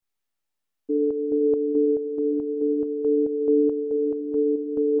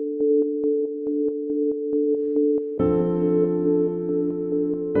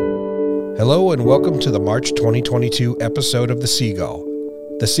Hello and welcome to the March 2022 episode of The Seagull.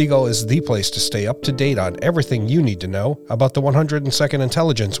 The Seagull is the place to stay up to date on everything you need to know about the 102nd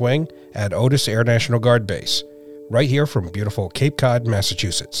Intelligence Wing at Otis Air National Guard Base, right here from beautiful Cape Cod,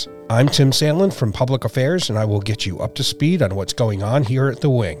 Massachusetts. I'm Tim Sandlin from Public Affairs, and I will get you up to speed on what's going on here at the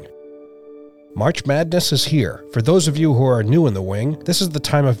Wing. March Madness is here. For those of you who are new in the Wing, this is the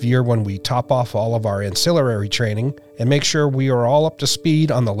time of year when we top off all of our ancillary training and make sure we are all up to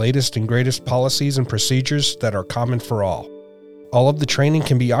speed on the latest and greatest policies and procedures that are common for all. All of the training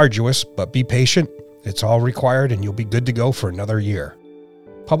can be arduous, but be patient. It's all required and you'll be good to go for another year.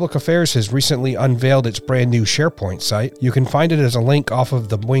 Public Affairs has recently unveiled its brand new SharePoint site. You can find it as a link off of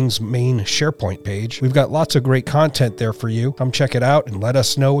the Wing's main SharePoint page. We've got lots of great content there for you. Come check it out and let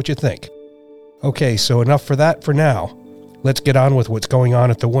us know what you think. Okay, so enough for that for now. Let's get on with what's going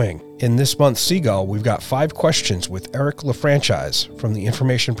on at the Wing. In this month's Seagull, we've got 5 questions with Eric LaFranchise from the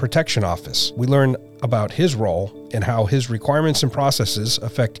Information Protection Office. We learn about his role and how his requirements and processes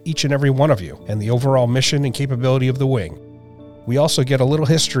affect each and every one of you and the overall mission and capability of the Wing. We also get a little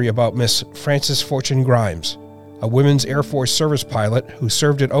history about Miss Frances Fortune Grimes, a Women's Air Force service pilot who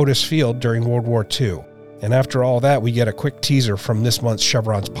served at Otis Field during World War II. And after all that, we get a quick teaser from this month's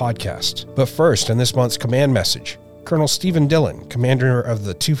Chevrons podcast. But first, in this month's command message, Colonel Stephen Dillon, commander of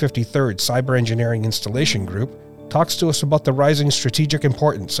the 253rd Cyber Engineering Installation Group, talks to us about the rising strategic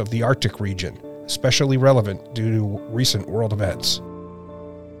importance of the Arctic region, especially relevant due to recent world events.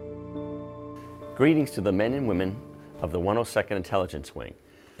 Greetings to the men and women of the 102nd Intelligence Wing.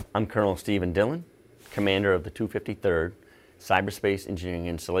 I'm Colonel Stephen Dillon, commander of the 253rd Cyberspace Engineering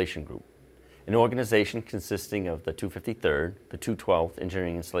Installation Group, an organization consisting of the 253rd, the 212th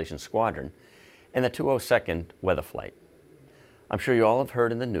Engineering Installation Squadron, and the 202nd Weather Flight. I'm sure you all have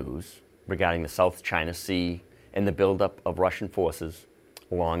heard in the news regarding the South China Sea and the buildup of Russian forces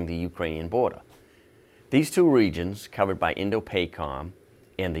along the Ukrainian border. These two regions, covered by Indo-PACOM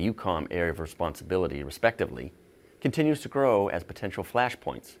and the EUCOM area of responsibility, respectively, continues to grow as potential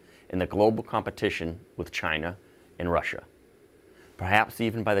flashpoints in the global competition with China and Russia. Perhaps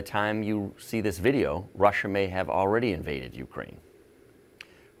even by the time you see this video, Russia may have already invaded Ukraine.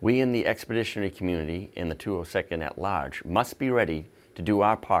 We in the expeditionary community and the 202nd at large must be ready to do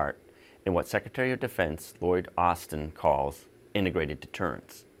our part in what Secretary of Defense Lloyd Austin calls integrated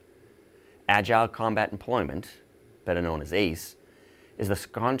deterrence. Agile Combat Employment, better known as ACE, is the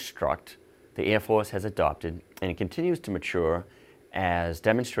construct the Air Force has adopted and continues to mature, as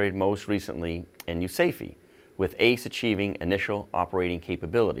demonstrated most recently in USAFE, with ACE achieving initial operating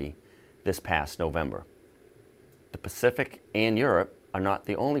capability this past November. The Pacific and Europe are not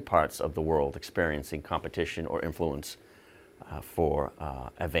the only parts of the world experiencing competition or influence for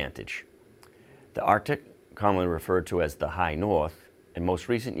advantage. The Arctic, commonly referred to as the High North, in most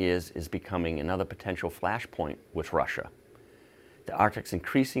recent years is becoming another potential flashpoint with Russia. The Arctic's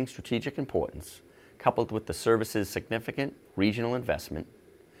increasing strategic importance, coupled with the service's significant regional investment,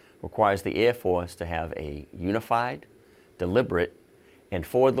 requires the Air Force to have a unified, deliberate, and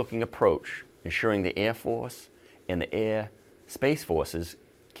forward-looking approach, ensuring the Air Force and the Air Space Forces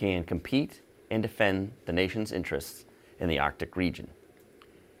can compete and defend the nation's interests in the Arctic region.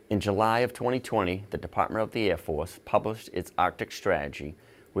 In July of 2020, the Department of the Air Force published its Arctic Strategy,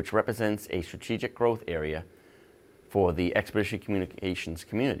 which represents a strategic growth area for the Expeditionary Communications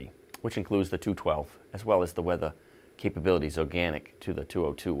community, which includes the 212th, as well as the weather capabilities organic to the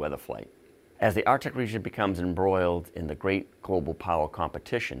 202 Weather Flight. As the Arctic region becomes embroiled in the great global power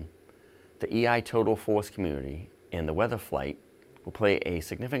competition, the EI Total Force community and the Weather Flight will play a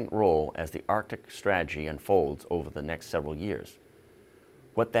significant role as the Arctic strategy unfolds over the next several years.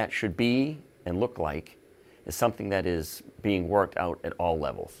 What that should be and look like is something that is being worked out at all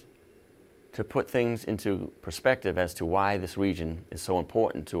levels. To put things into perspective as to why this region is so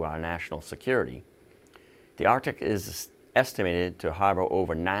important to our national security, the Arctic is estimated to harbor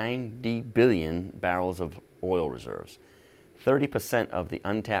over 90 billion barrels of oil reserves, 30% of the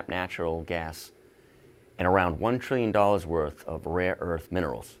untapped natural gas, and around $1 trillion worth of rare earth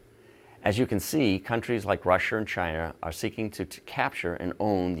minerals. As you can see, countries like Russia and China are seeking to capture and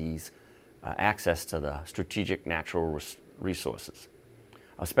own these access to the strategic natural resources.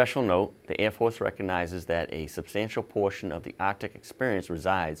 Of special note, the Air Force recognizes that a substantial portion of the Arctic experience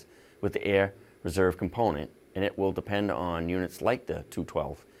resides with the Air Reserve component, and it will depend on units like the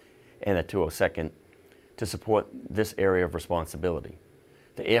 212th and the 202nd to support this area of responsibility.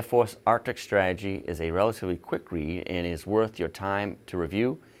 The Air Force Arctic Strategy is a relatively quick read and is worth your time to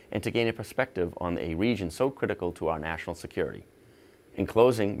review and to gain a perspective on a region so critical to our national security. In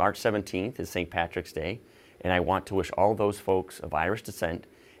closing, March 17th is St. Patrick's Day, and I want to wish all those folks of Irish descent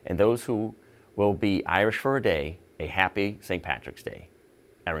and those who will be Irish for a day, a happy St. Patrick's Day.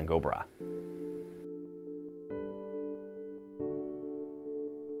 Erin go Bragh.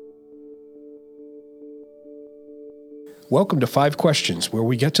 Welcome to 5 Questions, where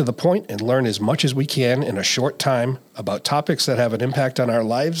we get to the point and learn as much as we can in a short time about topics that have an impact on our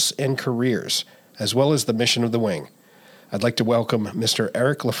lives and careers, as well as the mission of the wing. I'd like to welcome Mr.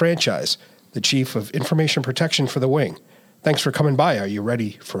 Eric LaFranchise, the Chief of Information Protection for the wing. Thanks for coming by. Are you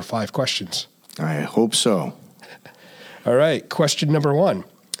ready for 5 questions? I hope so. All right. Question number 1.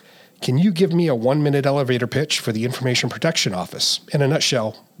 Can you give me a 1-minute elevator pitch for the Information Protection Office? In a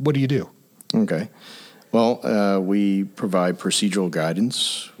nutshell, what do you do? Okay. Well, we provide procedural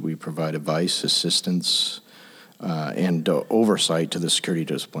guidance. We provide advice, assistance, and oversight to the security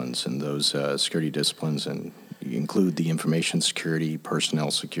disciplines. And those security disciplines include the information security,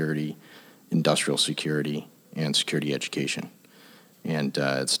 personnel security, industrial security, and security education. And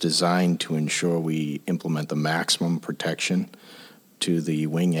it's designed to ensure we implement the maximum protection to the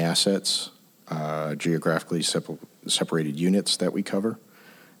wing assets, geographically separated units that we cover,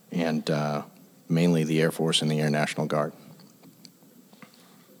 and mainly the Air Force and the Air National Guard.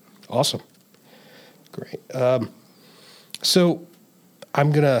 Awesome. Great. So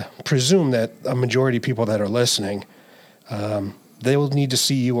I'm going to presume that a majority of people that are listening, they will need to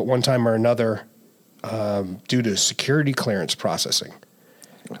see you at one time or another due to security clearance processing.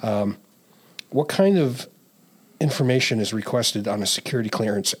 What kind of information is requested on a security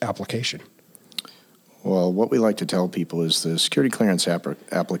clearance application? Well, what we like to tell people is the security clearance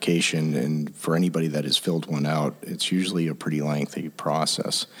application, and for anybody that has filled one out, it's usually a pretty lengthy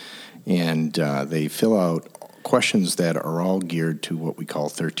process. And they fill out questions that are all geared to what we call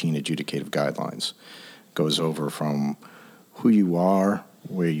 13 adjudicative guidelines. Goes over from who you are,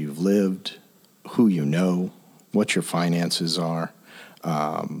 where you've lived, who you know, what your finances are,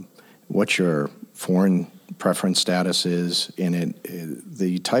 what your foreign preference status is, and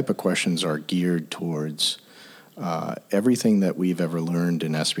the type of questions are geared towards everything that we've ever learned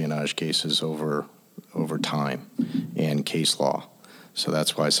in espionage cases over time and case law. So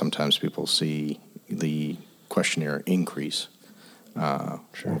that's why sometimes people see the questionnaire increase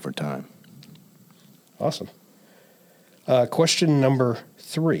over time. Awesome. Question number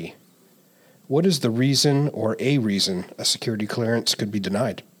 3. What is the reason or a reason a security clearance could be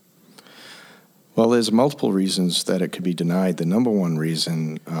denied? Well, there's multiple reasons that it could be denied. The number one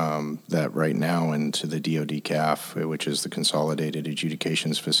reason that right now into the DoD CAF, which is the Consolidated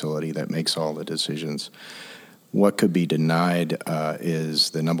Adjudications Facility that makes all the decisions, what could be denied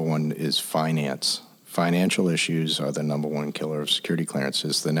is the number one is finance. Financial issues are the number one killer of security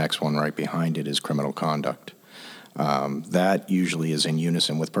clearances. The next one right behind it is criminal conduct. That usually is in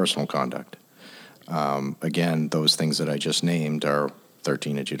unison with personal conduct. Again, those things that I just named are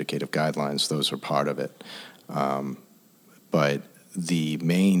 13 adjudicative guidelines. Those are part of it. But the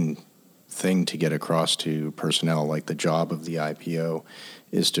main thing to get across to personnel, like the job of the IPO,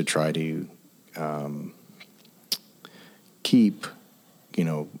 is to try to keep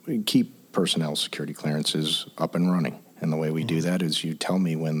personnel security clearances up and running. And the way we do that is you tell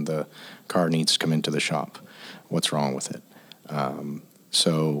me when the car needs to come into the shop. What's wrong with it?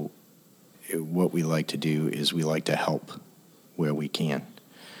 So what we like to do is we like to help where we can.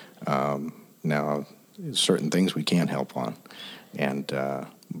 Now, certain things we can't help on,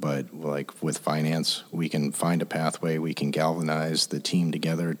 but like with finance, we can find a pathway. We can galvanize the team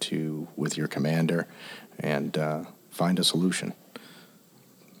together with your commander, and find a solution.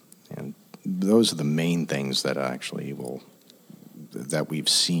 And those are the main things that actually that we've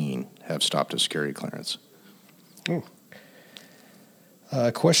seen have stopped a security clearance.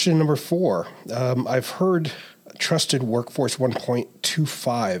 Question number 4. I've heard Trusted Workforce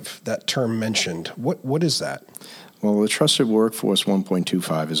 1.25, that term mentioned. What is that? Well, the Trusted Workforce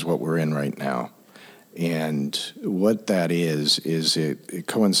 1.25 is what we're in right now. And what that is it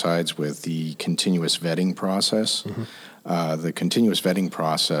coincides with the continuous vetting process. Mm-hmm. The continuous vetting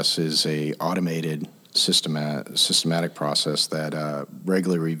process is a automated systematic process that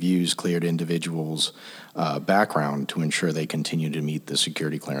regularly reviews cleared individuals' background to ensure they continue to meet the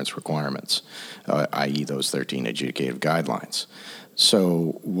security clearance requirements, i.e. those 13 adjudicative guidelines.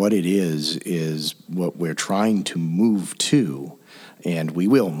 So what it is what we're trying to move to, and we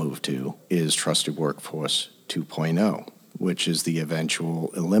will move to, is Trusted Workforce 2.0, which is the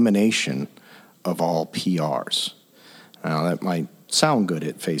eventual elimination of all PRs. Now, that might sound good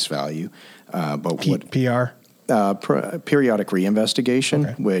at face value, but what PR? Periodic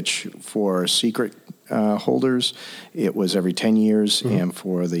reinvestigation, okay. Which for secret holders, it was every 10 years, mm-hmm. and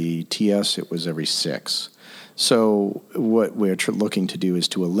for the TS, it was every 6. So what we're looking to do is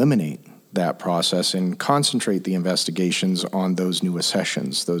to eliminate that process and concentrate the investigations on those newest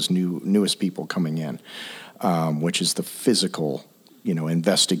sessions, those newest people coming in, which is the physical,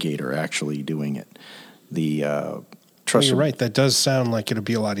 investigator actually doing it. The Well, you're right. That does sound like it'll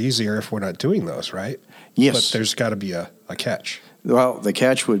be a lot easier if we're not doing those, right? Yes. But there's got to be a catch. Well, the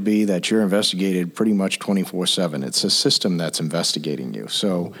catch would be that you're investigated pretty much 24/7. It's a system that's investigating you.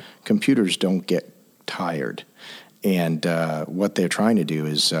 So computers don't get tired. And what they're trying to do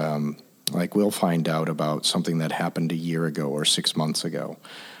is, like, we'll find out about something that happened a year ago or 6 months ago.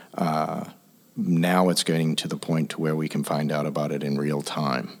 Now it's getting to the point to where we can find out about it in real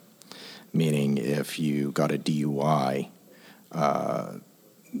time. Meaning if you got a DUI,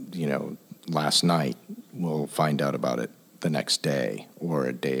 last night, we'll find out about it the next day or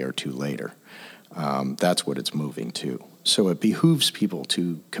a day or two later. That's what it's moving to. So it behooves people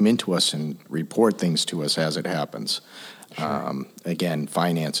to come into us and report things to us as it happens. Sure. Again,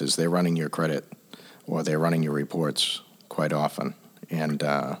 finances, they're running your credit or they're running your reports quite often. And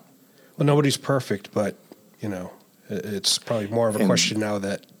well, nobody's perfect, but, it's probably more of a question now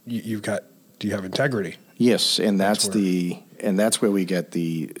that you've got, do you have integrity? Yes, and that's where we get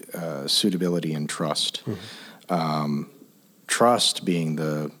the suitability and trust. Mm-hmm. Trust being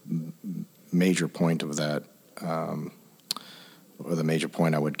the major point of that, or the major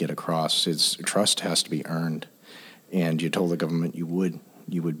point I would get across is trust has to be earned. And you told the government you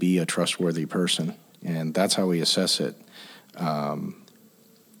would be a trustworthy person, and that's how we assess it.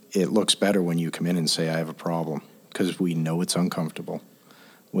 It looks better when you come in and say, I have a problem, because we know it's uncomfortable.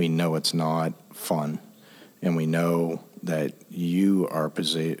 We know it's not fun, and we know that you are,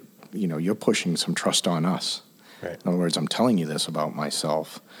 you're pushing some trust on us. Right. In other words, I'm telling you this about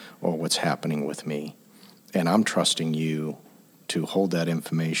myself or what's happening with me, and I'm trusting you to hold that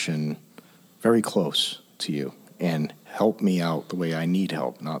information very close to you and help me out the way I need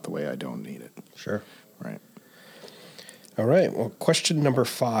help, not the way I don't need it. Sure. Right. All right. Well, question number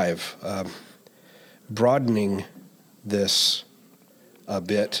 5, broadening this a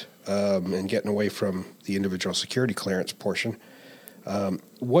bit and getting away from the individual security clearance portion.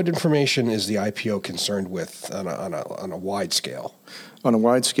 What information is the IPO concerned with on a wide scale? On a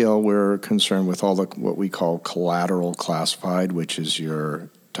wide scale, we're concerned with all what we call collateral classified, which is your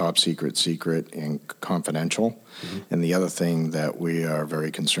top secret, secret, and confidential. Mm-hmm. And the other thing that we are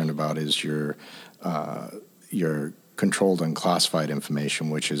very concerned about is your controlled and classified information,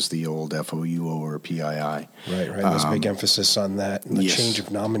 which is the old FOUO or PII. Right. There's big emphasis on that and the change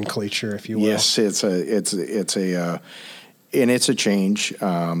of nomenclature, if you will. Yes, it's a change.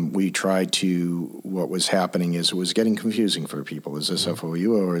 We tried to. What was happening is it was getting confusing for people. Is this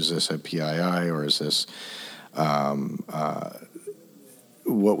FOUO or is this a PII or is this?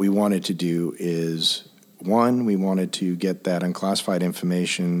 What we wanted to do is, one, we wanted to get that unclassified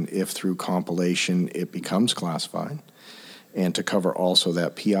information if through compilation it becomes classified, and to cover also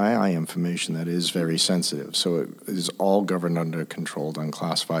that PII information that is very sensitive. So it is all governed under controlled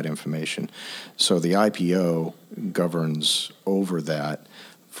unclassified information. So the IPO governs over that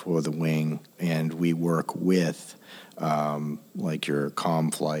for the wing, and we work with like your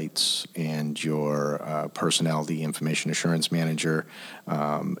comm flights and your personnel, the information assurance manager,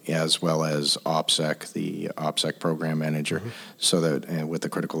 as well as OPSEC, the OPSEC program manager, mm-hmm. so that and with the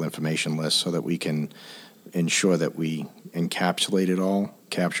critical information list, so that we can ensure that we encapsulate it all,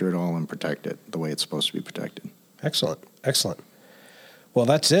 capture it all, and protect it the way it's supposed to be protected. Excellent. Well,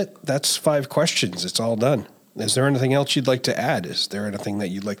 that's it. That's 5 questions. It's all done. Is there anything else you'd like to add? Is there anything that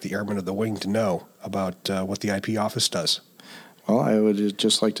you'd like the airmen of the wing to know about what the IP office does? Well, I would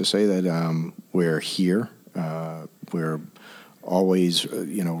just like to say that we're here. We're always,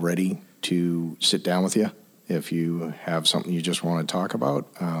 ready to sit down with you if you have something you just want to talk about.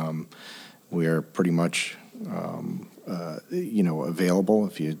 We're pretty much, available.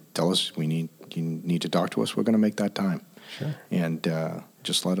 If you tell us you need to talk to us, we're going to make that time. Sure. And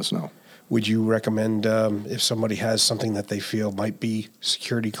just let us know. Would you recommend if somebody has something that they feel might be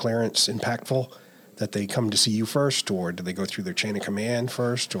security clearance impactful, that they come to see you first, or do they go through their chain of command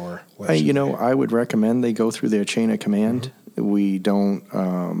first, or what? I would recommend they go through their chain of command. Mm-hmm. We don't.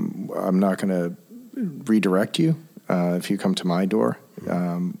 I'm not going to redirect you if you come to my door.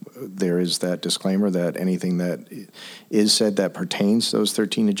 There is that disclaimer that anything that is said that pertains to those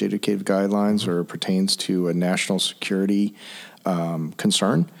 13 adjudicative guidelines or pertains to a national security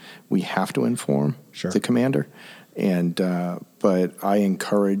concern, we have to inform the commander. And but I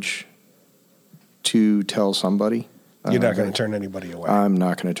encourage to tell somebody. You're not going to turn anybody away. I'm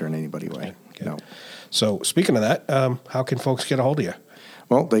not going to turn anybody away. Okay. No. So speaking of that, how can folks get a hold of you?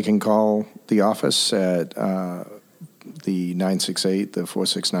 Well, they can call the office at the 968, the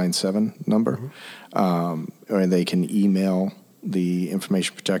 4697 number, or they can email the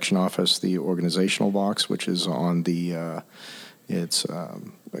Information Protection Office, the organizational box, which is on the,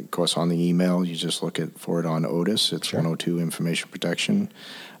 of course, on the email. You just look for it on Otis. It's 102 Information Protection.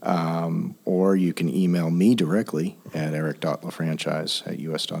 Or you can email me directly at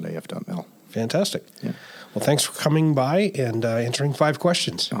eric.lafranchise@us.af.mil. Fantastic. Yeah. Well, thanks for coming by and answering 5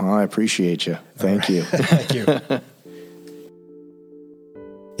 questions. Oh, I appreciate you. Thank you. Thank you.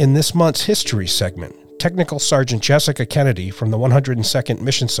 In this month's history segment, Technical Sergeant Jessica Kennedy from the 102nd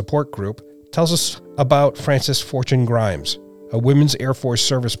Mission Support Group tells us about Frances Fortune Grimes, a Women's Air Force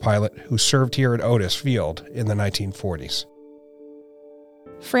service pilot who served here at Otis Field in the 1940s.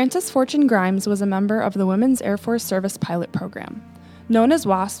 Frances Fortune Grimes was a member of the Women's Air Force Service Pilot Program. Known as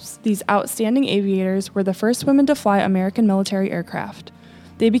WASPs, these outstanding aviators were the first women to fly American military aircraft.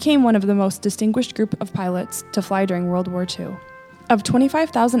 They became one of the most distinguished group of pilots to fly during World War II. Of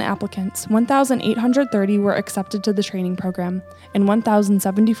 25,000 applicants, 1,830 were accepted to the training program, and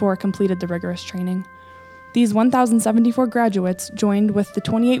 1,074 completed the rigorous training. These 1,074 graduates joined with the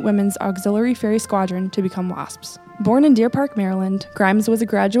 28 Women's Auxiliary Ferry Squadron to become WASPs. Born in Deer Park, Maryland, Grimes was a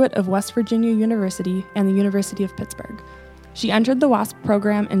graduate of West Virginia University and the University of Pittsburgh. She entered the WASP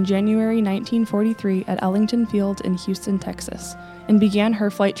program in January 1943 at Ellington Field in Houston, Texas, and began her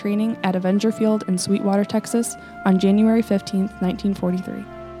flight training at Avenger Field in Sweetwater, Texas on January 15, 1943.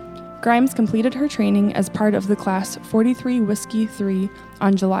 Grimes completed her training as part of the Class 43 Whiskey 3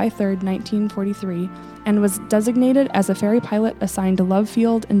 on July 3, 1943, and was designated as a ferry pilot assigned to Love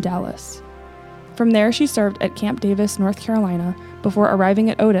Field in Dallas. From there, she served at Camp Davis, North Carolina, before arriving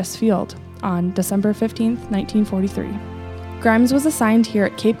at Otis Field on December 15, 1943. Grimes was assigned here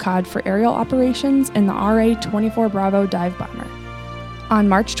at Cape Cod for aerial operations in the RA-24 Bravo dive bomber. On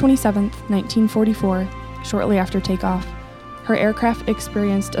March 27, 1944, shortly after takeoff, her aircraft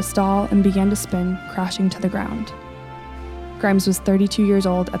experienced a stall and began to spin, crashing to the ground. Grimes was 32 years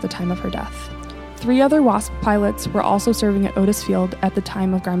old at the time of her death. 3 other WASP pilots were also serving at Otis Field at the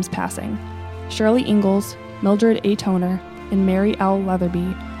time of Grimes' passing. Shirley Ingalls, Mildred A. Toner, and Mary L.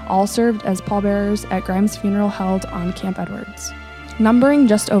 Leatherby all served as pallbearers at Grimes' funeral held on Camp Edwards. Numbering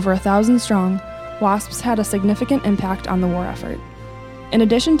just over 1,000 strong, WASPs had a significant impact on the war effort. In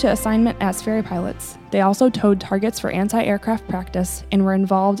addition to assignment as ferry pilots, they also towed targets for anti-aircraft practice and were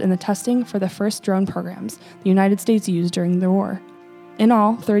involved in the testing for the first drone programs the United States used during the war. In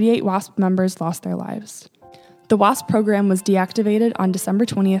all, 38 WASP members lost their lives. The WASP program was deactivated on December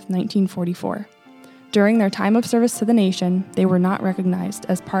 20th, 1944. During their time of service to the nation, they were not recognized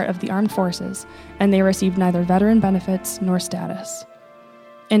as part of the armed forces, and they received neither veteran benefits nor status.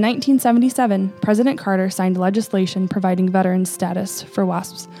 In 1977, President Carter signed legislation providing veterans status for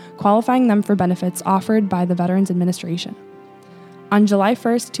WASPs, qualifying them for benefits offered by the Veterans Administration. On July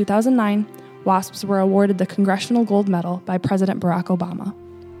 1, 2009, WASPs were awarded the Congressional Gold Medal by President Barack Obama.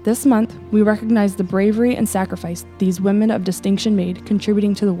 This month, we recognize the bravery and sacrifice these women of distinction made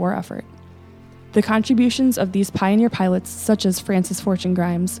contributing to the war effort. The contributions of these pioneer pilots, such as Frances Fortune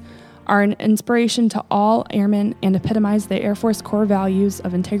Grimes, are an inspiration to all airmen and epitomize the Air Force core values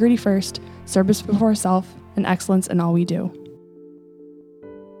of integrity first, service before self, and excellence in all we do.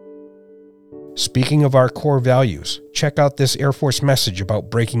 Speaking of our core values, check out this Air Force message about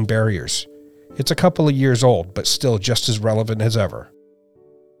breaking barriers. It's a couple of years old, but still just as relevant as ever.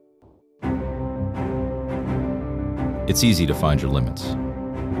 It's easy to find your limits.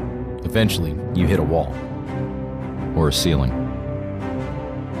 Eventually, you hit a wall or a ceiling.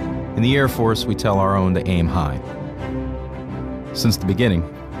 In the Air Force, we tell our own to aim high. Since the beginning,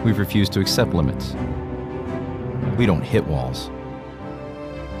 we've refused to accept limits. We don't hit walls.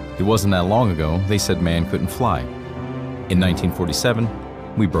 It wasn't that long ago they said man couldn't fly. In 1947,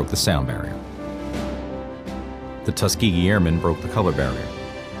 we broke the sound barrier. The Tuskegee Airmen broke the color barrier.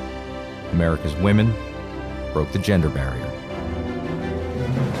 America's women broke the gender barrier.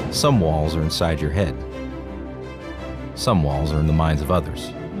 Some walls are inside your head. Some walls are in the minds of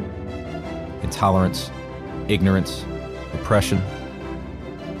others. Intolerance, ignorance, oppression.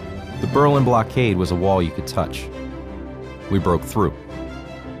 The Berlin blockade was a wall you could touch. We broke through.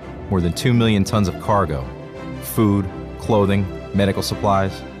 More than 2 million tons of cargo, food, clothing, medical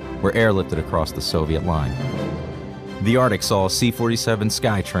supplies, were airlifted across the Soviet line. The Arctic saw a C-47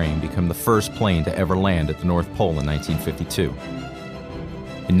 Skytrain become the first plane to ever land at the North Pole in 1952.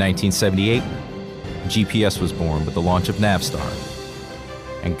 In 1978, GPS was born with the launch of Navstar,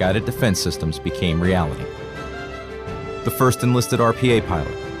 and guided defense systems became reality. The first enlisted RPA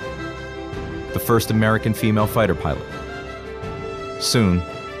pilot, the first American female fighter pilot, Soon,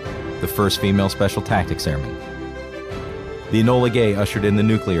 the first female Special Tactics Airman. The Enola Gay ushered in the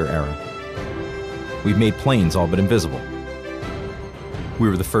nuclear era. We've made planes all but invisible. We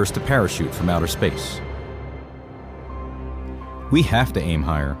were the first to parachute from outer space. We have to aim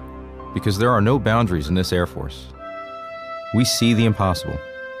higher because there are no boundaries in this Air Force. We see the impossible.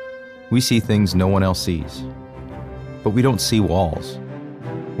 We see things no one else sees. But we don't see walls.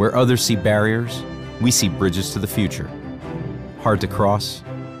 Where others see barriers, we see bridges to the future. Hard to cross,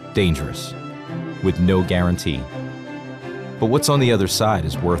 dangerous, with no guarantee. But what's on the other side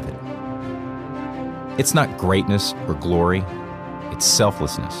is worth it. It's not greatness or glory, it's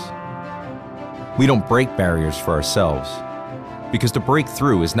selflessness. We don't break barriers for ourselves, because to break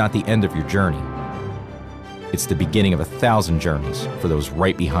through is not the end of your journey. It's the beginning of 1,000 journeys for those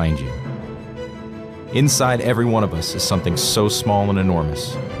right behind you. Inside every one of us is something so small and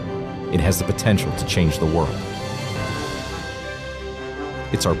enormous, it has the potential to change the world.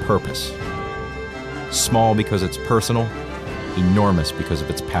 It's our purpose. Small because it's personal, enormous because of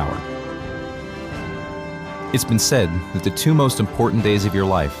its power. It's been said that the two most important days of your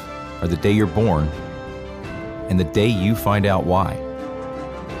life are the day you're born and the day you find out why.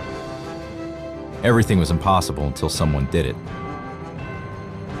 Everything was impossible until someone did it.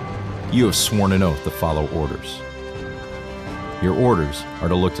 You have sworn an oath to follow orders. Your orders are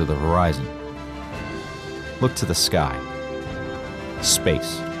to look to the horizon. Look to the sky.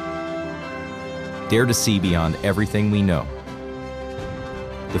 Space. Dare to see beyond everything we know.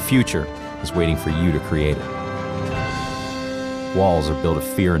 The future is waiting for you to create it. Walls are built of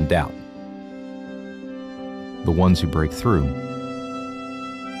fear and doubt. The ones who break through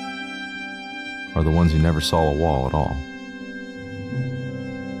are the ones who never saw a wall at all.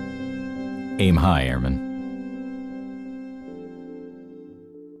 Aim high, Airman.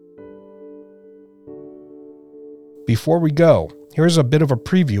 Before we go, here's a bit of a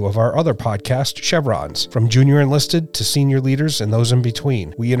preview of our other podcast, Chevrons. From junior enlisted to senior leaders and those in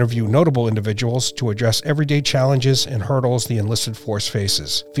between, we interview notable individuals to address everyday challenges and hurdles the enlisted force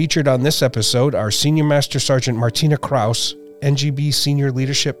faces. Featured on this episode are Senior Master Sergeant Martina Kraus, NGB Senior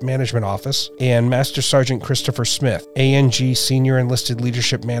Leadership Management Office, and Master Sergeant Christopher Smith, ANG Senior Enlisted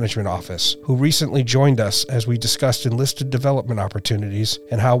Leadership Management Office, who recently joined us as we discussed enlisted development opportunities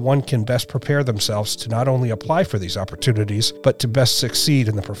and how one can best prepare themselves to not only apply for these opportunities, but to best succeed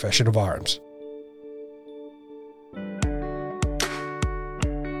in the profession of arms.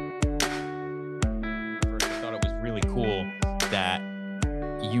 First, I thought it was really cool that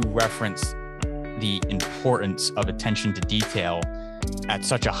you referenced the importance of attention to detail at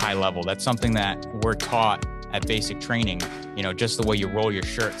such a high level. That's something that we're taught at basic training, just the way you roll your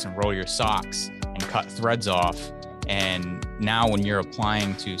shirts and roll your socks and cut threads off. And now when you're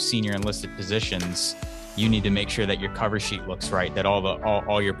applying to senior enlisted positions, you need to make sure that your cover sheet looks right, that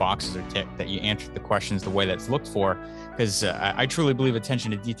all your boxes are ticked, that you answered the questions the way that's looked for. Because I truly believe attention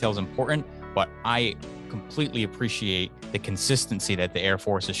to detail is important, but I completely appreciate the consistency that the Air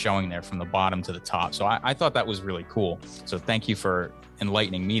Force is showing there from the bottom to the top. So I thought that was really cool. So thank you for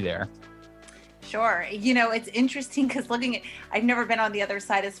enlightening me there. Sure. It's interesting because I've never been on the other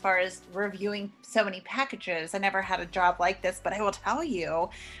side as far as reviewing so many packages. I never had a job like this, but I will tell you,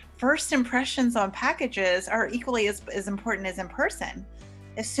 first impressions on packages are equally as important as in person.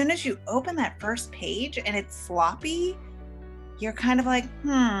 As soon as you open that first page and it's sloppy, you're kind of like,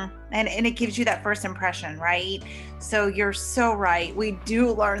 and it gives you that first impression, right? So you're so right. We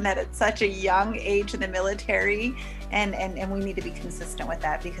do learn that at such a young age in the military, and we need to be consistent with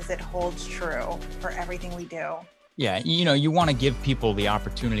that because it holds true for everything we do. Yeah, you want to give people the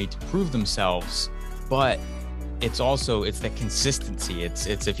opportunity to prove themselves, but it's the consistency. It's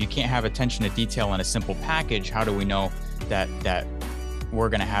if you can't have attention to detail in a simple package, how do we know that we're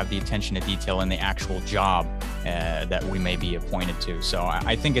going to have the attention to detail in the actual job that we may be appointed to? So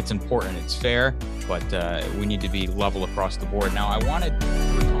I think it's important, it's fair, but we need to be level across the board. Now,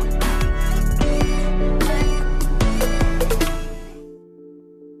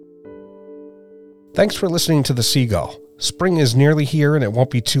 Thanks for listening to The Seagull. Spring is nearly here and it won't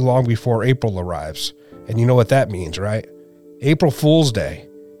be too long before April arrives. And you know what that means, right? April Fool's Day.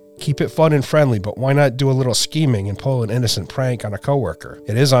 Keep it fun and friendly, but why not do a little scheming and pull an innocent prank on a coworker?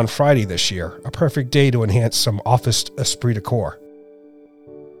 It is on Friday this year, a perfect day to enhance some office esprit de corps.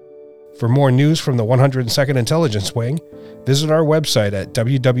 For more news from the 102nd Intelligence Wing, visit our website at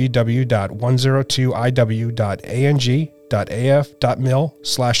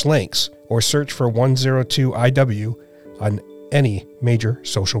www.102iw.ang.af.mil/links or search for 102IW on any major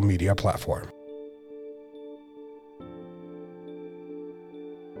social media platform.